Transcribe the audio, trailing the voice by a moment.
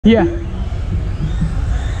Yeah.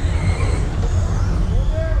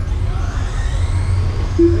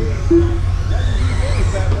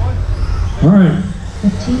 All right.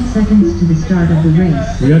 15 seconds to the start of the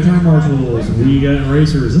race. We got time marshals. We got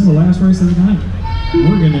racers. This is the last race of the night. We're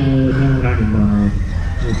not gonna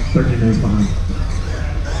 13 minutes behind.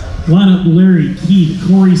 Lineup: Larry, Keith,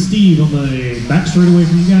 Corey, Steve on the back straightaway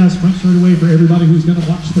for you guys, front straightaway for everybody who's gonna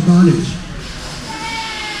watch the carnage.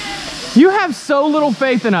 You have so little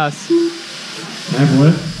faith in us. Have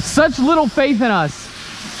what? Such little faith in us.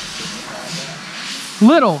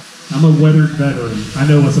 Little. I'm a weathered veteran. I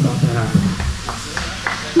know what's about to happen.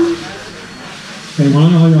 Hey, why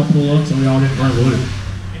don't all y'all pull up so we all get in front of the loop?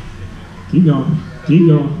 Keep going. Keep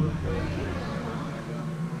going.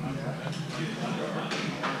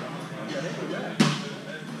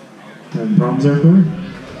 Having problems there, Corey?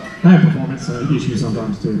 I have performance issues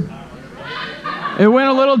sometimes too. It went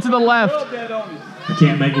a little to the left. I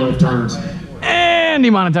can't make left turns. And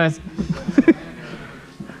demonetized.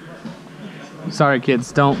 Sorry,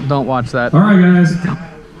 kids. Don't watch that. All right, guys.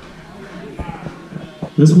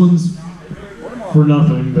 This one's for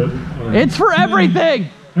nothing, but It's for everything.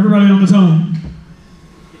 everybody on the tone.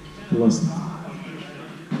 Listen.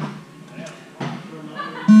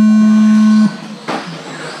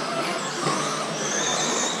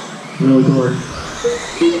 Really, Corey?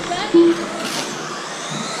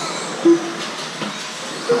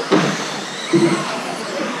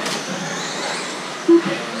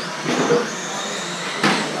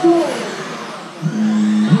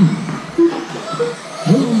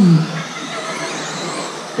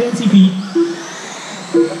 Fancy Pete.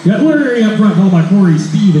 Got Larry up front, followed by Corey,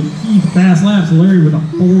 Steve, and Keith. Fast laps. Larry with a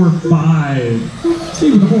 4.5.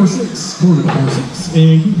 Steve with a 4.6. Corey with a 4.6.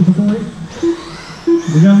 And Keith with a 4.8.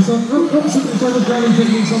 We got some. Something started driving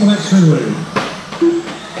techniques on the back straightaway.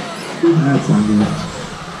 That's not good.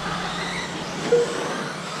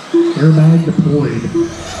 Airbag deployed.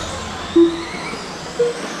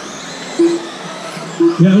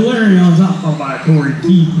 Got Larry on top, followed by Corey,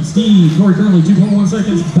 Keith, and Steve. Corey currently 2.1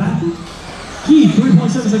 seconds back. Keith 3.7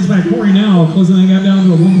 seconds back. Corey now closing that gap down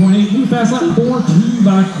to a 1.8. Keith fast lap 4.2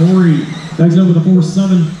 by Corey. Backs up with a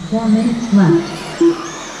 4.7. 4 minutes left.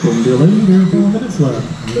 Don't delay, there are 4 minutes left.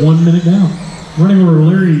 1 minute down. Running order: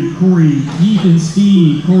 Larry, Corey, Keith, and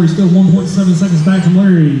Steve. Corey still 1.7 seconds back from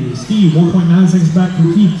Larry. Steve 1.9 seconds back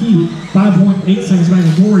from Keith. Keith 5.8 seconds back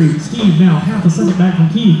from Corey. Steve now half a second back from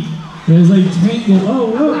Keith. There's a tangle.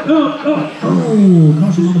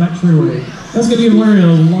 Caution on the back straightaway. That's going to give Larry a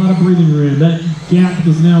lot of breathing room. That gap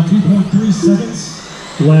is now 2.3 seconds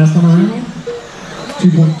last time around.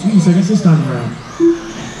 2.2 seconds this time around.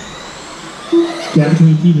 Gap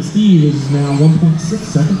between Keith and Steve is now 1.6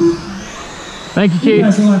 seconds. Thank you, Keith.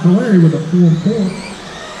 Passing line for Larry with a 4.4.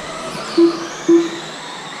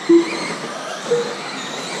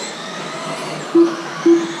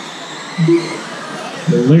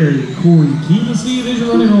 Larry, Corey, Keith, and Steve is your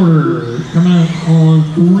running order. Coming up on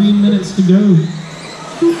 3 minutes to go.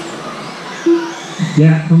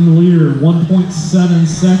 Gap from the leader, 1.7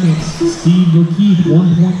 seconds. Steve to Keith,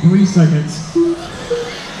 1.3 seconds.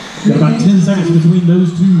 Got about 10 seconds between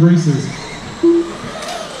those two races.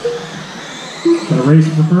 Got a race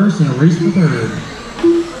for first and a race for third.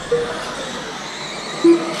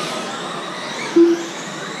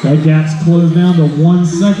 That gap's closed down to 1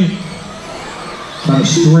 second. About a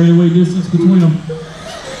straightaway distance between them.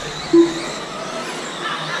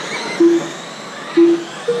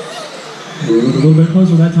 A little bit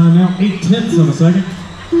closer that time now. 0.8 of a second.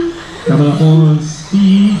 Coming up on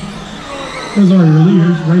Steve. Those are your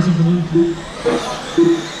leaders, racing for the lead.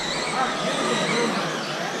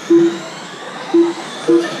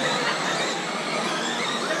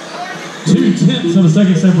 0.2 of a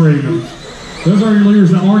second separating them. Those are your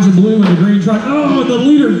leaders, the orange and blue and the green truck. Oh, the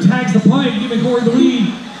leader tags the plank, giving Corey the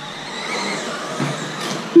lead.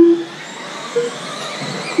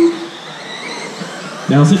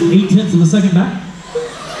 Now sitting 0.8 of a second back.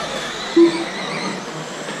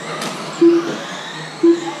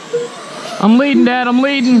 I'm leading, Dad. I'm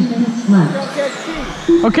leading.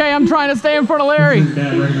 Okay, I'm trying to stay in front of Larry. Your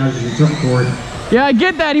dad recognizes your truck, Corey. Yeah, I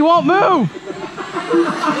get that. He won't move.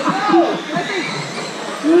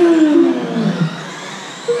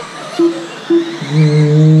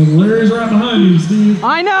 Larry's right behind you, Steve.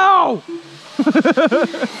 I know.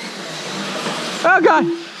 Oh, God.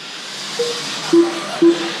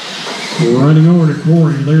 Running over to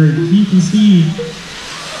Corey, Larry, Keith, and Steve.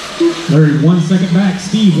 Larry 1 second back.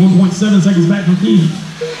 Steve 1.7 seconds back from Keith.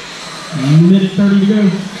 Minute 30 to go.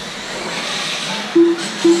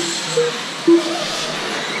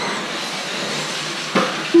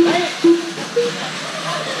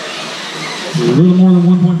 little more than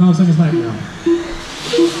 1.5 seconds back now.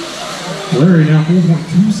 Larry now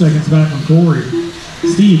 4.2 seconds back from Corey.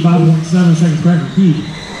 Steve 5.7 seconds back from Keith.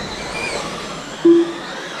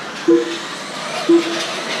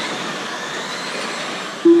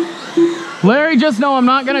 Larry, just know I'm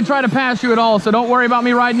not going to try to pass you at all, so don't worry about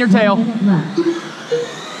me riding your tail. 1 minute left.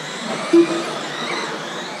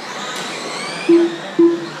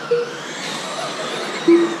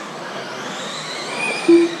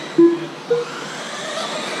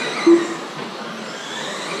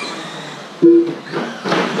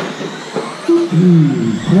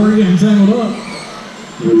 Corey getting tangled up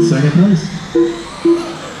with second place.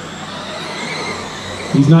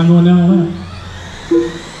 He's not going down the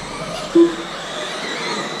lap.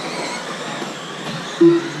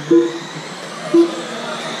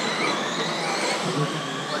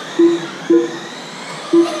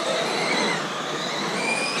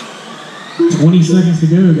 $20 seconds to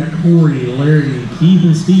go. Got Corey, Larry, Keith,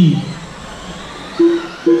 and Steve.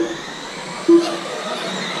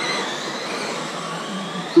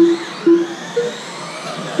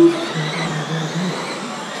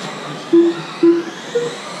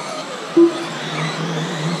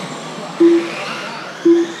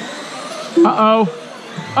 Uh-oh.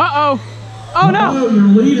 Uh-oh. Oh, no. Oh, your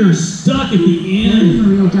leader's stuck at the end.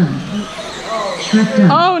 Marreel done. Shrek done.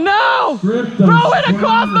 Oh, no. Throw it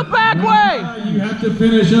across the back way. You have to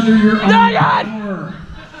finish under your own Dang it. power.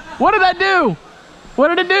 What did that do? What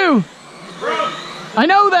did it do? I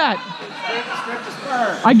know that.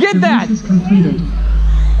 I get The that. race is completed.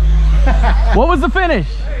 What was the finish?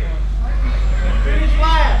 Finish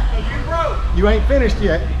last, because you broke. You ain't finished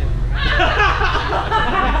yet.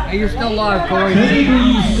 Hey, you're still alive, Corey.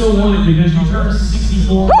 Technically, you still won it because you turned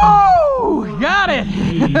 64. Woo! Got it.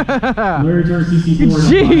 Larry turned 64.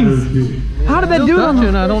 Jeez. How did that do Touching,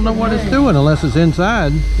 it? I don't know what it's doing unless it's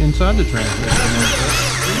inside the transmission.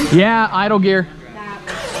 Yeah, idle gear.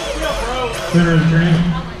 Center of the train.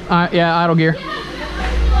 Yeah, idle gear.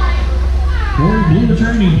 Corey blew the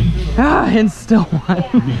training. Ah, and still won.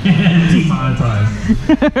 Demonetized.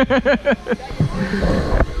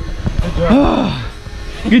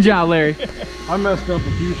 Good job, Larry. I messed up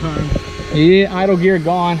a few times. Yeah, idle gear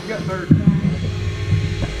gone. You got third.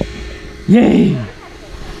 Yay.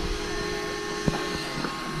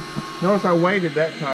 Notice I waited that time.